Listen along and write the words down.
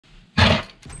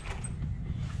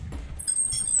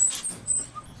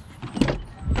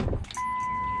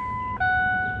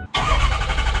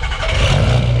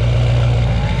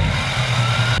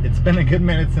been a good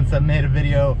minute since I made a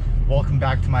video. Welcome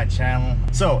back to my channel.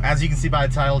 So as you can see by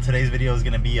the title, today's video is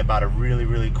going to be about a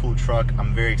really cool truck.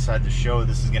 I'm very excited to show.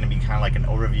 This is going to be kind of like an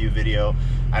overview video.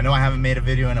 I know I haven't made a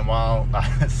video in a while.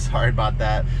 Sorry about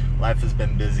that. Life has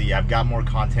been busy. I've got more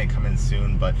content coming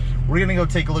soon, but we're gonna go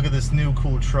take a look at this new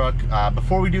cool truck.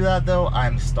 Before we do that though,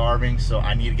 I'm starving, so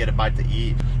I need to get a bite to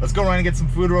eat. Let's go around and get some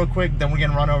food real quick, then we're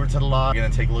gonna run over to the lot. We're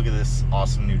gonna take a look at this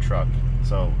awesome new truck.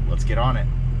 So let's get on it.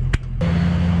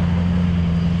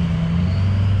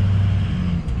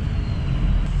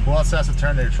 Who else has to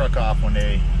turn their truck off when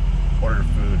they order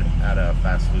food at a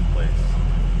fast food place?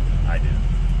 I do.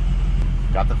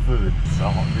 Got the food, so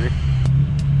hungry.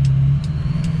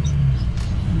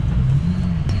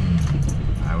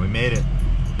 Alright, we made it.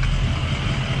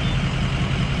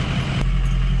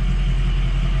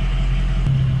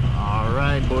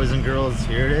 Alright, boys and girls,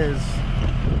 here it is.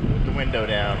 With the window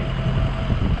down.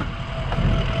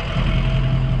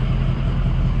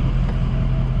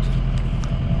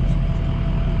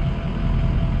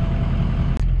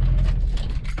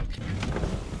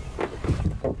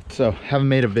 So, haven't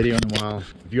made a video in a while.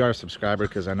 If you are a subscriber,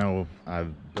 because I know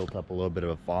I've built up a little bit of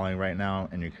a following right now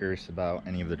and you're curious about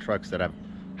any of the trucks that I've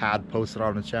had posted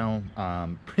on the channel,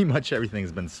 pretty much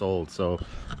everything's been sold. So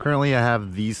currently I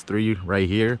have these three right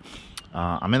here.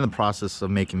 I'm in the process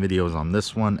of making videos on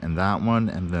this one and that one,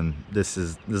 and then this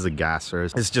is a gasser.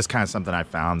 It's just kind of something I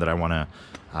found that I want to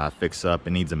fix up.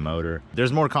 It needs a motor.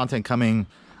 There's more content coming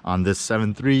on this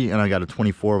 7.3, and I got a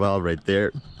 24 valve right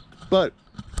there. But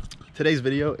today's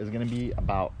video is going to be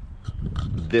about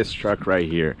this truck right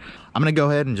here. I'm going to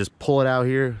go ahead and just pull it out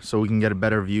here so we can get a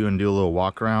better view and do a little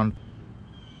walk around.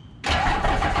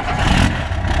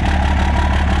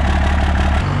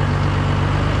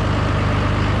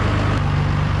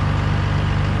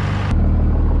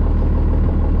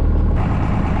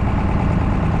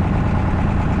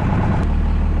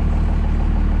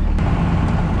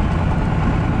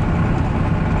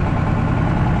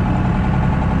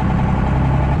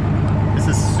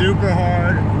 Super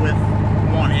hard with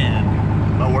one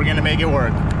hand, but we're gonna make it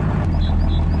work.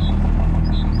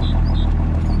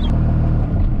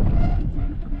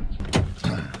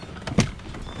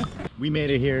 We made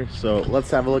it here, so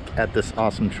let's have a look at this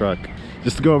awesome truck.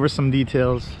 Just to go over some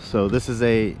details, so this is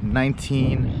a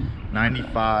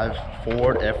 1995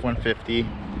 Ford F150.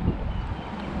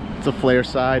 It's a flare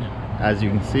side, as you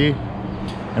can see.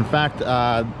 In fact,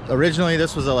 originally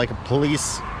this was like a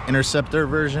police interceptor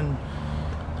version.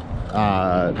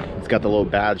 It's got the little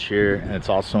badge here, and it's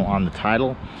also on the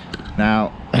title.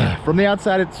 Now from the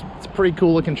outside, it's a pretty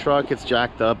cool looking truck. It's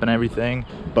jacked up and everything,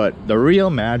 but the real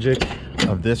magic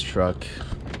of this truck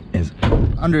is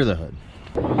under the hood.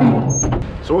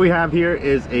 So what we have here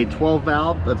is a 12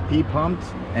 valve that's P pumped,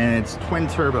 and it's twin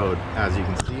turboed. As you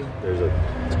can see, there's a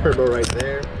turbo right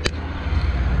there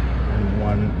and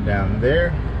one down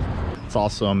there. It's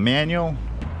also a manual.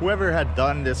 Whoever had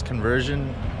done this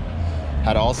conversion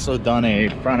had also done a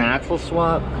front axle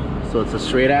swap, so it's a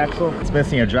straight axle. It's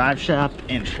missing a drive shaft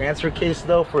and transfer case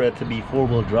though for it to be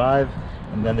four-wheel drive,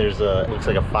 and then there's a, looks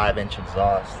like a 5-inch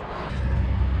exhaust.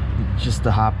 Just to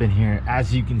hop in here,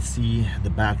 as you can see, the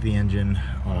back of the engine,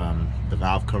 the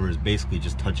valve cover is basically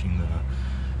just touching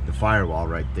the firewall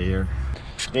right there.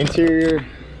 The interior,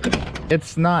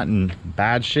 it's not in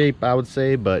bad shape, I would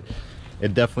say, but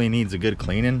it definitely needs a good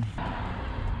cleaning.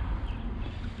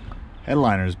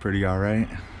 Headliner is pretty all right,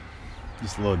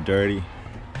 just a little dirty.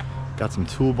 Got some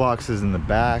toolboxes in the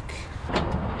back.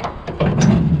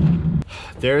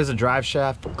 There is a drive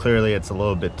shaft, but clearly it's a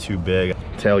little bit too big.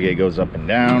 Tailgate goes up and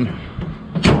down.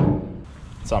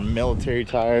 It's on military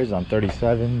tires, on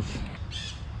 37s.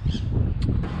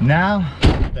 Now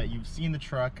that you've seen the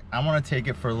truck, I want to take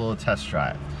it for a little test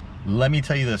drive. Let me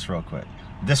tell you this real quick.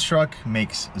 This truck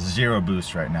makes 0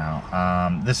 boost right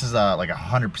now. This is like a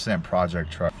 100%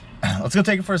 project truck. Let's go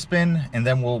take it for a spin, and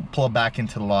then we'll pull it back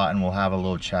into the lot and we'll have a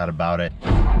little chat about it.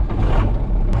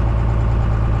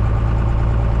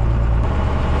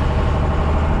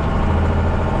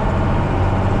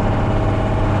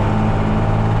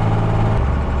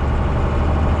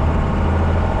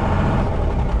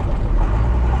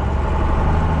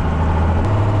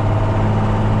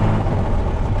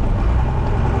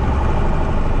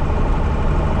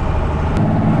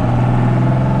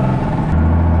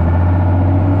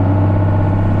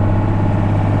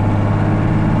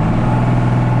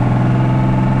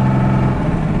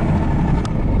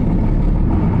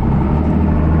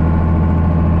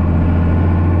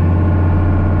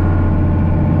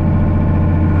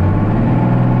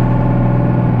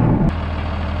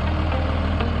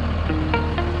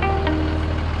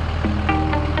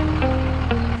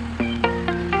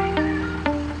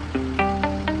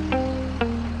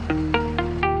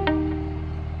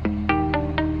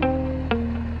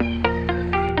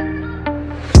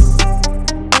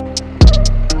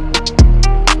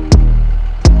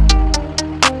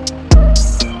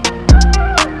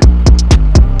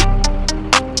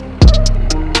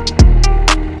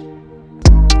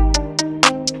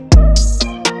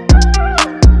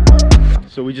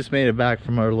 so we just made it back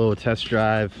from our little test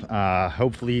drive.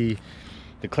 Hopefully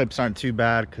the clips aren't too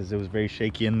bad because it was very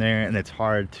shaky in there and it's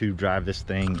hard to drive this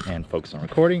thing and focus on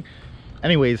recording.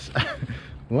 Anyways,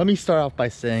 let me start off by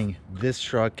saying this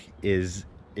truck is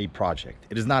a project.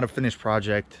 It is not a finished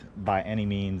project by any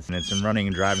means, and it's in running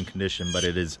and driving condition, but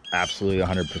it is absolutely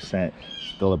 100%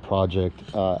 still a project.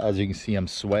 As you can see, I'm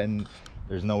sweating.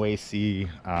 There's no AC.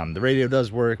 The radio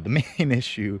does work. The main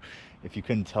issue, if you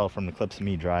couldn't tell from the clips of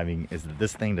me driving, is that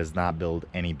this thing does not build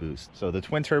any boost. So the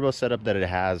twin turbo setup that it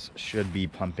has should be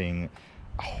pumping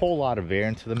a whole lot of air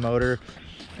into the motor,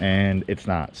 and it's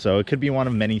not. So it could be one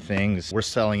of many things. We're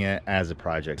selling it as a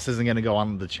project. This isn't going to go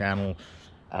on the channel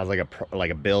as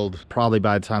like a build. Probably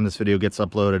by the time this video gets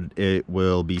uploaded, it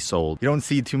will be sold. You don't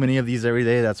see too many of these every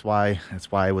day. That's why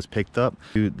it was picked up.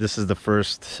 Dude, this is the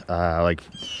first like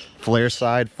flare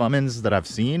side Cummins that I've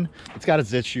seen. It's got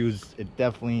its issues. It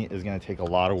definitely is going to take a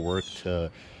lot of work to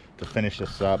finish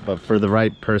this up, but for the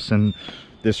right person,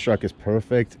 this truck is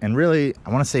perfect. And really,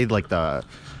 I want to say like the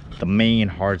main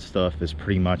hard stuff is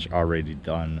pretty much already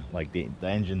done. Like the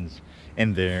engine's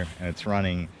in there and it's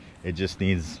running. It just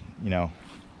needs, you know,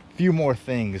 a few more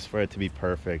things for it to be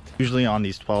perfect. Usually on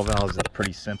these 12 valves, it's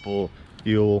pretty simple.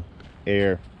 Fuel,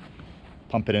 air,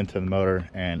 pump it into the motor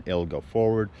and it'll go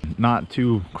forward. Not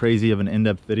too crazy of an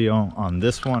in-depth video on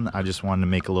this one. I just wanted to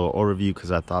make a little overview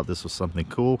because I thought this was something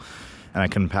cool, and I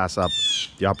couldn't pass up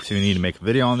the opportunity to make a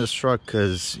video on this truck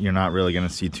because you're not really going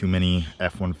to see too many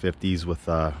F150s with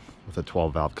a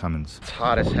 12 valve Cummins. It's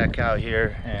hot as heck out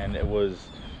here, and it was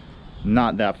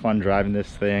not that fun driving this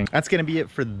thing. That's gonna be it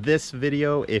for this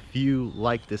video. If you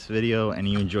like this video and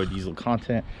you enjoy diesel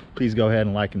content, please go ahead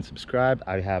and like and subscribe.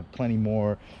 I have plenty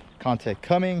more content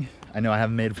coming. I know I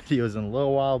haven't made videos in a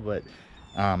little while, but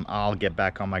I'll get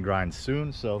back on my grind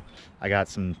soon. So I got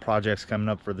some projects coming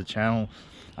up for the channel,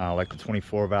 like the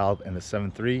 24 valve and the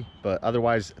 7.3. But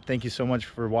otherwise, thank you so much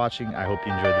for watching. I hope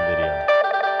you enjoyed the video.